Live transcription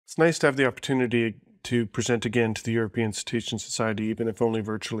It's nice to have the opportunity to present again to the European Cetacean Society, even if only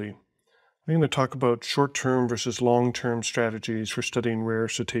virtually. I'm going to talk about short-term versus long-term strategies for studying rare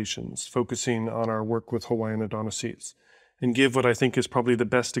cetaceans, focusing on our work with Hawaiian odontocetes, and give what I think is probably the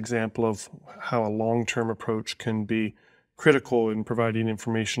best example of how a long-term approach can be critical in providing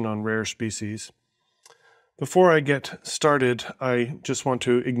information on rare species. Before I get started, I just want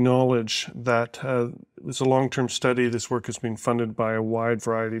to acknowledge that it's a long-term study. This work has been funded by a wide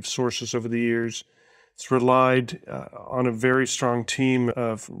variety of sources over the years. It's relied on a very strong team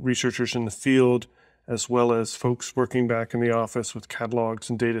of researchers in the field, as well as folks working back in the office with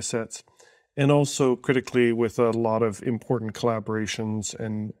catalogs and data sets, and also critically with a lot of important collaborations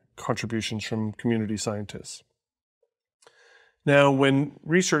and contributions from community scientists. Now, when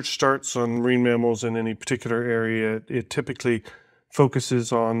research starts on marine mammals in any particular area, it typically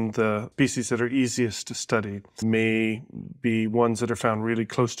focuses on the species that are easiest to study. It may be ones that are found really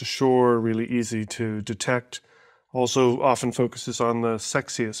close to shore, really easy to detect. Also often focuses on the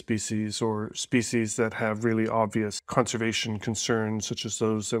sexiest species or species that have really obvious conservation concerns, such as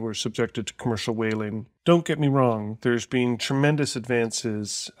those that were subjected to commercial whaling. Don't get me wrong, there's been tremendous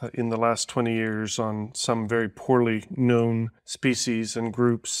advances in the last 20 years on some very poorly known species and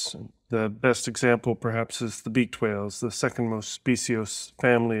groups. The best example perhaps is the beaked whales, the second most speciose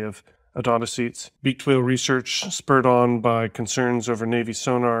family of odontocetes. Beaked whale research, spurred on by concerns over Navy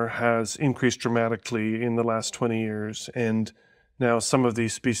sonar, has increased dramatically in the last 20 years, and now some of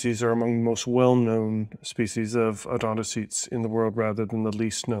these species are among the most well-known species of odontocetes in the world rather than the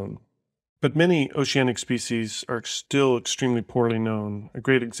least known. But many oceanic species are still extremely poorly known. A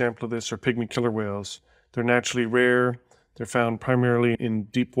great example of this are pygmy killer whales. They're naturally rare. They're found primarily in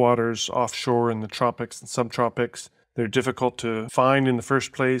deep waters offshore in the tropics and subtropics. They're difficult to find in the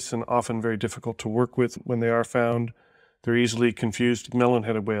first place and often very difficult to work with when they are found. They're easily confused with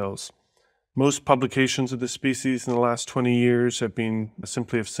melon-headed whales. Most publications of this species in the last 20 years have been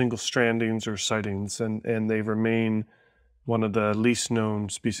simply of single strandings or sightings, and they remain one of the least known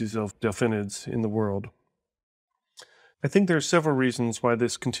species of delphinids in the world. I think there are several reasons why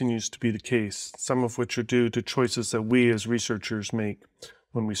this continues to be the case, some of which are due to choices that we as researchers make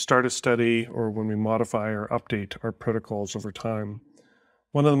when we start a study or when we modify or update our protocols over time.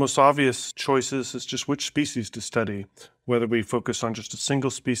 One of the most obvious choices is just which species to study, whether we focus on just a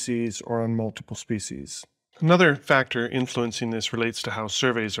single species or on multiple species. Another factor influencing this relates to how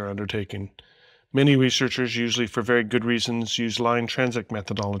surveys are undertaken. Many researchers, usually for very good reasons, use line transect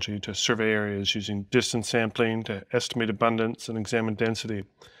methodology to survey areas using distance sampling to estimate abundance and examine density.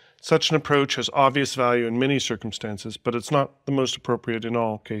 Such an approach has obvious value in many circumstances, but it's not the most appropriate in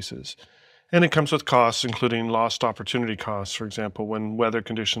all cases. And it comes with costs, including lost opportunity costs, for example, when weather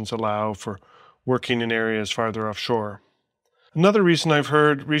conditions allow for working in areas farther offshore. Another reason I've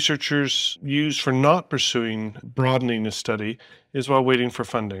heard researchers use for not pursuing broadening a study is while waiting for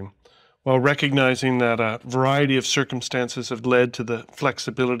funding. While recognizing that a variety of circumstances have led to the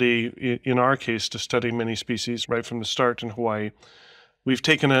flexibility, in our case, to study many species right from the start in Hawaii, we've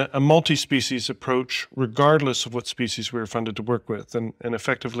taken a multi-species approach regardless of what species we were funded to work with, and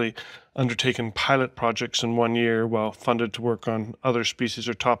effectively undertaken pilot projects in 1 year while funded to work on other species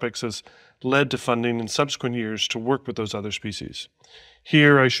or topics has led to funding in subsequent years to work with those other species.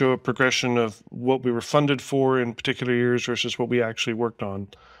 Here I show a progression of what we were funded for in particular years versus what we actually worked on.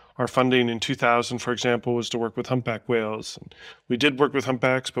 Our funding in 2000, for example, was to work with humpback whales. We did work with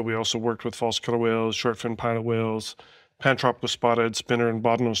humpbacks, but we also worked with false killer whales, short-fin pilot whales, pantropical spotted, spinner, and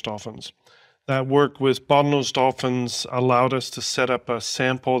bottlenose dolphins. That work with bottlenose dolphins allowed us to set up a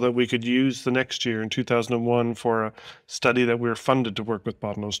sample that we could use the next year in 2001 for a study that we were funded to work with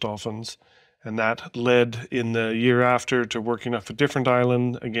bottlenose dolphins. And that led in the year after to working off a different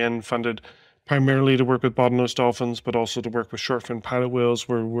island, again funded primarily to work with bottlenose dolphins, but also to work with short-fin pilot whales,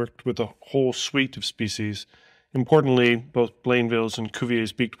 where we worked with a whole suite of species. Importantly, both Blainville's and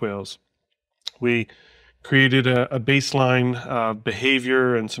Cuvier's beaked whales. We created a baseline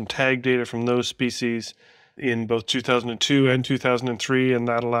behavior and some tag data from those species in both 2002 and 2003, and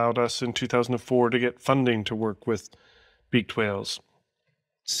that allowed us in 2004 to get funding to work with beaked whales.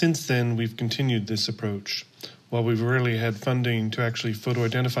 Since then, we've continued this approach. While we've rarely had funding to actually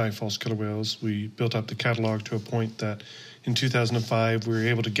photo-identify false killer whales, we built up the catalog to a point that in 2005 we were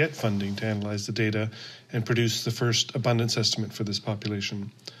able to get funding to analyze the data and produce the first abundance estimate for this population.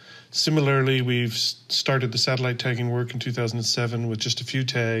 Similarly, we've started the satellite tagging work in 2007 with just a few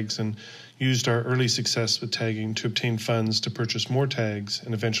tags and used our early success with tagging to obtain funds to purchase more tags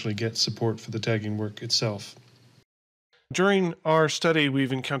and eventually get support for the tagging work itself. During our study,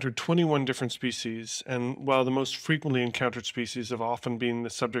 we've encountered 21 different species, and while the most frequently encountered species have often been the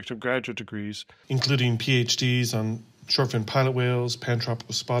subject of graduate degrees, including PhDs on shorefin pilot whales,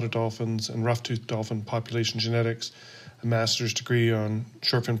 pantropical spotted dolphins, and rough-toothed dolphin population genetics, a master's degree on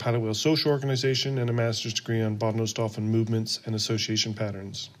shorefin pilot whale social organization, and a master's degree on bottlenose dolphin movements and association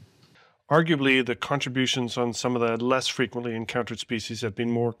patterns. Arguably, the contributions on some of the less frequently encountered species have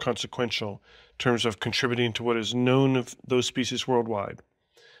been more consequential in terms of contributing to what is known of those species worldwide.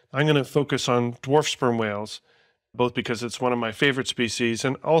 I'm going to focus on dwarf sperm whales, both because it's one of my favorite species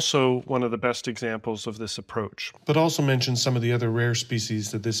and also one of the best examples of this approach, but also mention some of the other rare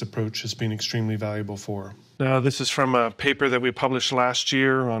species that this approach has been extremely valuable for. Now, this is from a paper that we published last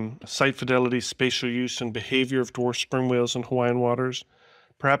year on site fidelity, spatial use, and behavior of dwarf sperm whales in Hawaiian waters.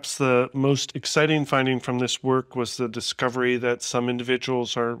 Perhaps the most exciting finding from this work was the discovery that some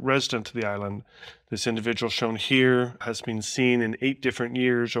individuals are resident to the island. This individual shown here has been seen in 8 different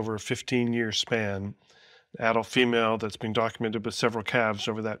years over a 15-year span. Adult female that's been documented with several calves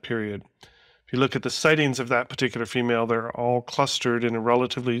over that period. If you look at the sightings of that particular female, they're all clustered in a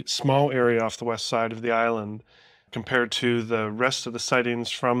relatively small area off the west side of the island. Compared to the rest of the sightings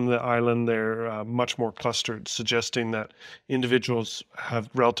from the island, they're much more clustered, suggesting that individuals have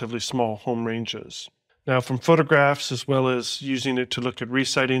relatively small home ranges. Now, from photographs, as well as using it to look at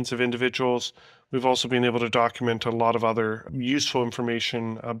resightings of individuals, we've also been able to document a lot of other useful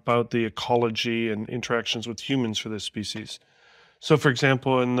information about the ecology and interactions with humans for this species. So, for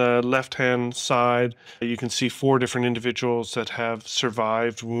example, in the left-hand side, you can see 4 different individuals that have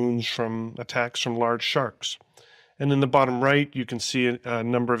survived wounds from attacks from large sharks. And in the bottom right, you can see a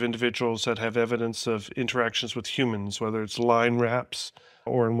number of individuals that have evidence of interactions with humans, whether it's line wraps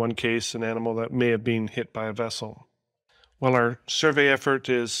or, in one case, an animal that may have been hit by a vessel. While our survey effort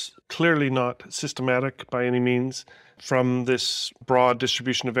is clearly not systematic by any means, from this broad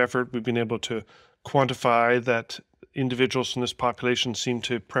distribution of effort, we've been able to quantify that individuals from this population seem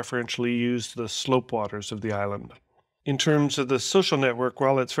to preferentially use the slope waters of the island. In terms of the social network,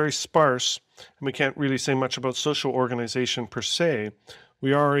 while it's very sparse, and we can't really say much about social organization per se,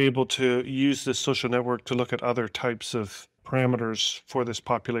 we are able to use this social network to look at other types of parameters for this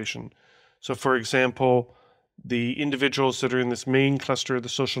population. So, for example, the individuals that are in this main cluster of the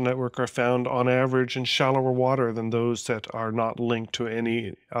social network are found on average in shallower water than those that are not linked to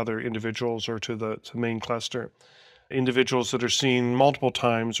any other individuals or to the main cluster. Individuals that are seen multiple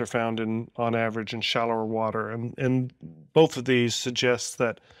times are found on average in shallower water. And both of these suggest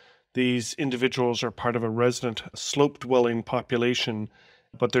that these individuals are part of a resident slope-dwelling population,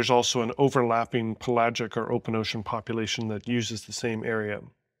 but there's also an overlapping pelagic or open ocean population that uses the same area.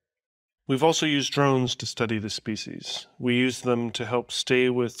 We've also used drones to study the species. We use them to help stay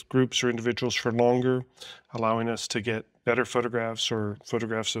with groups or individuals for longer, allowing us to get better photographs or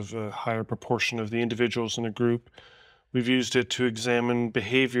photographs of a higher proportion of the individuals in a group. We've used it to examine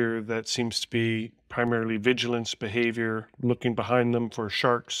behavior that seems to be primarily vigilance behavior, looking behind them for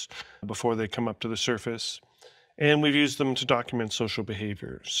sharks before they come up to the surface. And we've used them to document social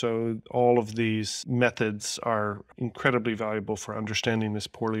behavior. So all of these methods are incredibly valuable for understanding this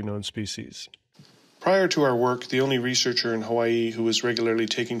poorly known species. Prior to our work, the only researcher in Hawaii who was regularly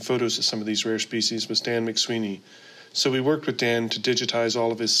taking photos of some of these rare species was Dan McSweeney. So we worked with Dan to digitize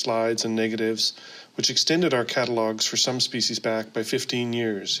all of his slides and negatives, which extended our catalogs for some species back by 15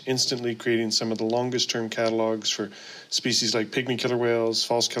 years, instantly creating some of the longest-term catalogs for species like pygmy killer whales,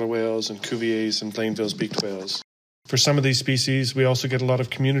 false killer whales, and Cuvier's and Blainville's beaked whales. For some of these species, we also get a lot of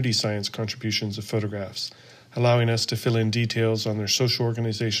community science contributions of photographs, allowing us to fill in details on their social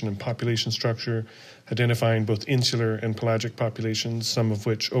organization and population structure, identifying both insular and pelagic populations, some of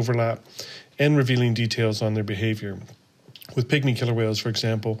which overlap, and revealing details on their behavior. With pygmy killer whales, for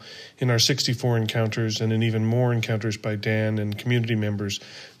example, in our 64 encounters and in even more encounters by Dan and community members,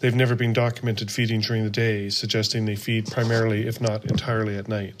 they've never been documented feeding during the day, suggesting they feed primarily, if not entirely, at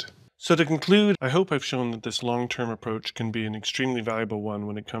night. So to conclude, I hope I've shown that this long-term approach can be an extremely valuable one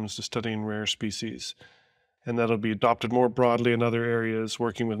when it comes to studying rare species, and that'll be adopted more broadly in other areas,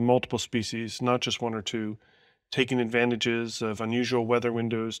 working with multiple species, not just one or two, taking advantages of unusual weather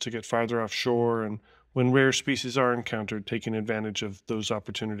windows to get farther offshore, and when rare species are encountered, taking advantage of those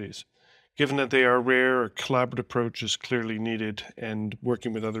opportunities. Given that they are rare, a collaborative approach is clearly needed, and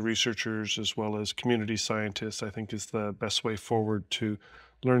working with other researchers as well as community scientists, I think, is the best way forward to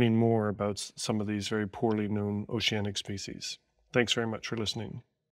learning more about some of these very poorly known oceanic species. Thanks very much for listening.